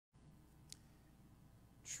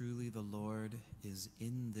Truly the Lord is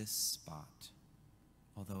in this spot,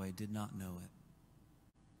 although I did not know it.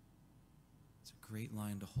 It's a great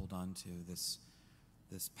line to hold on to, this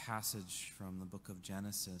passage from the book of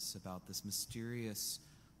Genesis about this mysterious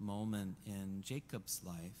moment in Jacob's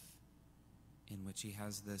life in which he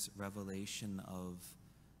has this revelation of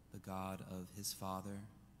the God of his father,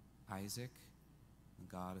 Isaac, the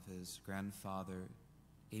God of his grandfather,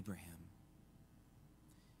 Abraham.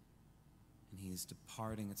 And he's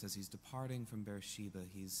departing, it says he's departing from Beersheba.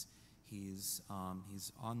 He's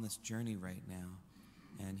on this journey right now.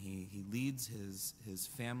 And he leads his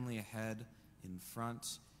family ahead in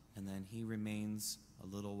front, and then he remains a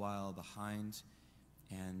little while behind,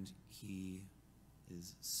 and he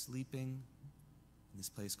is sleeping in this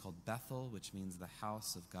place called Bethel, which means the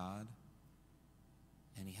house of God.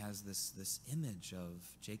 And he has this image of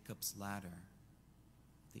Jacob's ladder,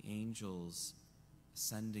 the angels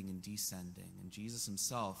ascending and descending. And Jesus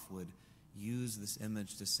himself would use this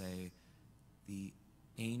image to say, the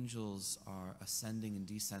angels are ascending and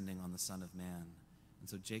descending on the Son of Man. And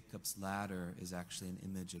so Jacob's ladder is actually an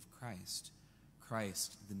image of Christ.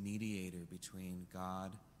 Christ, the mediator between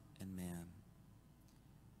God and man.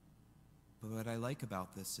 But what I like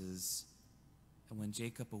about this is when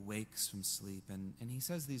Jacob awakes from sleep, and he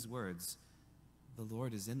says these words, the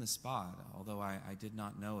Lord is in the spot, although I did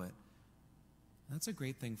not know it. That's a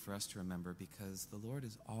great thing for us to remember, because the Lord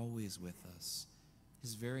is always with us.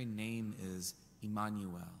 His very name is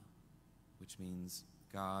Emmanuel, which means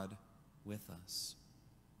God with us.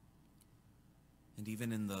 And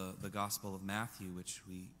even in the Gospel of Matthew, which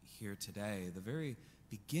we hear today, the very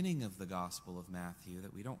beginning of the Gospel of Matthew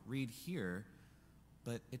that we don't read here,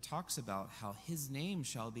 but it talks about how his name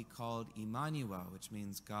shall be called Emmanuel, which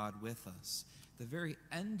means God with us. The very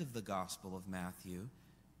end of the Gospel of Matthew,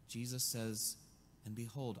 Jesus says, and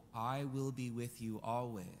behold, I will be with you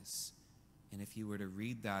always. And if you were to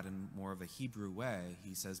read that in more of a Hebrew way,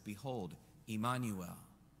 he says, behold, Emmanuel,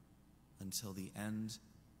 until the end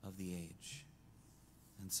of the age.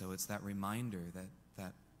 And so it's that reminder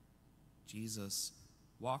that Jesus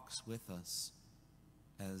walks with us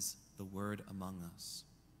as the Word among us.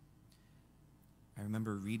 I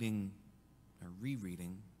remember reading or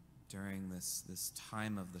rereading during this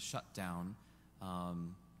time of the shutdown,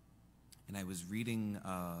 and I was reading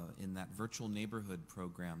in that virtual neighborhood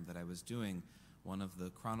program that I was doing, one of the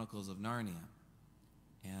Chronicles of Narnia,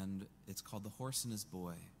 and it's called The Horse and His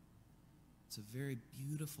Boy. It's a very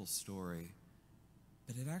beautiful story,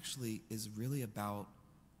 but it actually is really about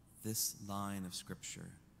this line of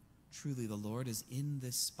Scripture. Truly, the Lord is in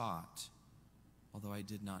this spot, although I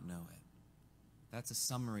did not know it. That's a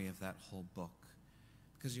summary of that whole book,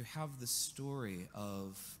 because you have the story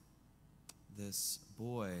of this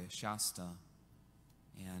boy, Shasta,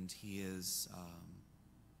 and he is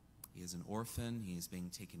an orphan. He is being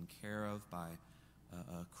taken care of by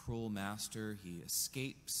a cruel master. He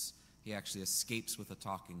escapes. He actually escapes with a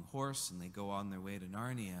talking horse, and they go on their way to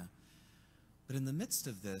Narnia. But in the midst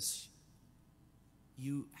of this,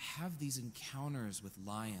 you have these encounters with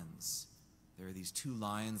lions. There are these two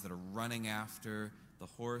lions that are running after the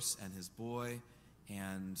horse and his boy,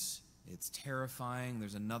 and it's terrifying.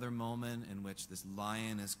 There's another moment in which this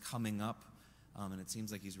lion is coming up, and it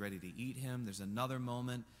seems like he's ready to eat him. There's another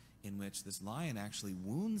moment in which this lion actually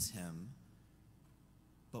wounds him,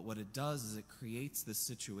 but what it does is it creates this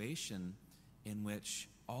situation in which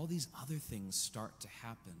all these other things start to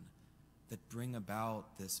happen that bring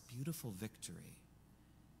about this beautiful victory.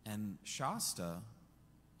 And Shasta,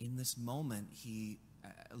 in this moment,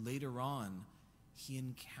 later on, he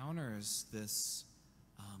encounters this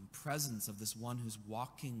presence of this one who's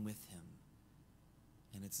walking with him.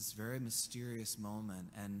 And it's this very mysterious moment.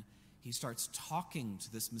 And he starts talking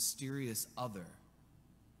to this mysterious other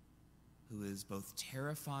who is both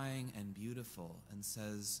terrifying and beautiful, and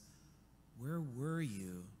says, where were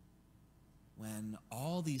you when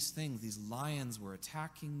all these things, these lions were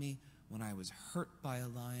attacking me, when I was hurt by a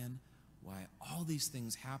lion, why all these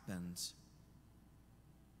things happened?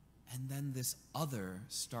 And then this other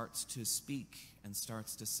starts to speak and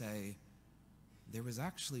starts to say, there was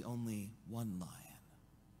actually only one lion,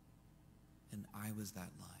 and I was that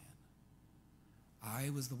lion.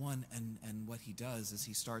 I was the one. And what he does is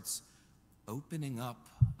he starts opening up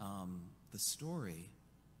the story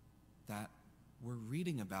that we're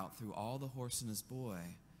reading about through all The Horse and His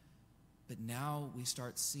Boy. But now we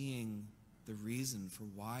start seeing the reason for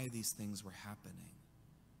why these things were happening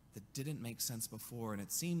that didn't make sense before, and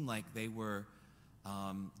it seemed like they were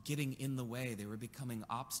getting in the way. They were becoming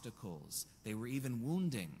obstacles. They were even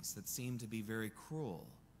woundings that seemed to be very cruel.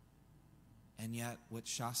 And yet what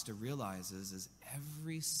Shasta realizes is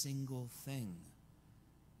every single thing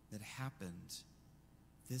that happened,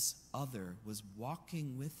 this other was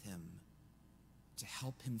walking with him to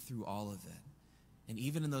help him through all of it. And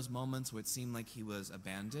even in those moments where it seemed like he was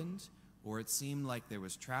abandoned, or it seemed like there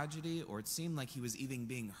was tragedy, or it seemed like he was even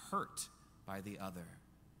being hurt by the other,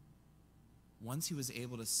 once he was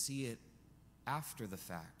able to see it after the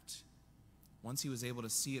fact, once he was able to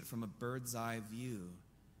see it from a bird's eye view,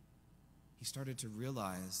 he started to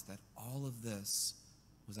realize that all of this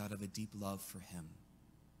was out of a deep love for him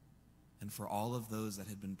and for all of those that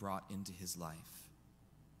had been brought into his life.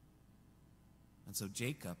 And so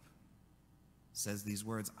Jacob says these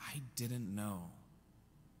words, I didn't know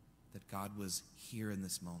that God was here in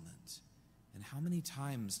this moment. And how many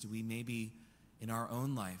times do we maybe in our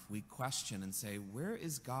own life, we question and say, where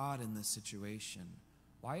is God in this situation?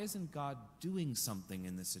 Why isn't God doing something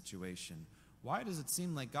in this situation? Why does it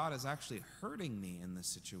seem like God is actually hurting me in this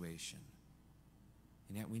situation?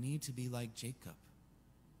 And yet we need to be like Jacob,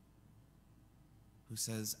 who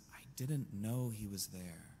says, I didn't know he was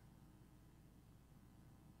there,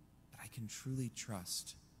 but I can truly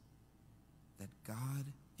trust that God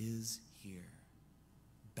is here.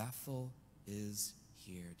 Bethel is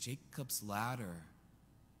here. Jacob's ladder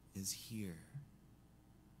is here.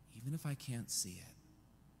 Even if I can't see it,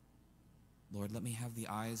 Lord, let me have the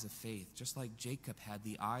eyes of faith, just like Jacob had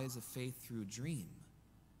the eyes of faith through a dream,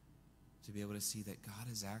 to be able to see that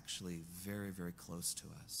God is actually very, very close to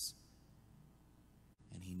us.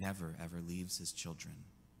 And he never, ever leaves his children.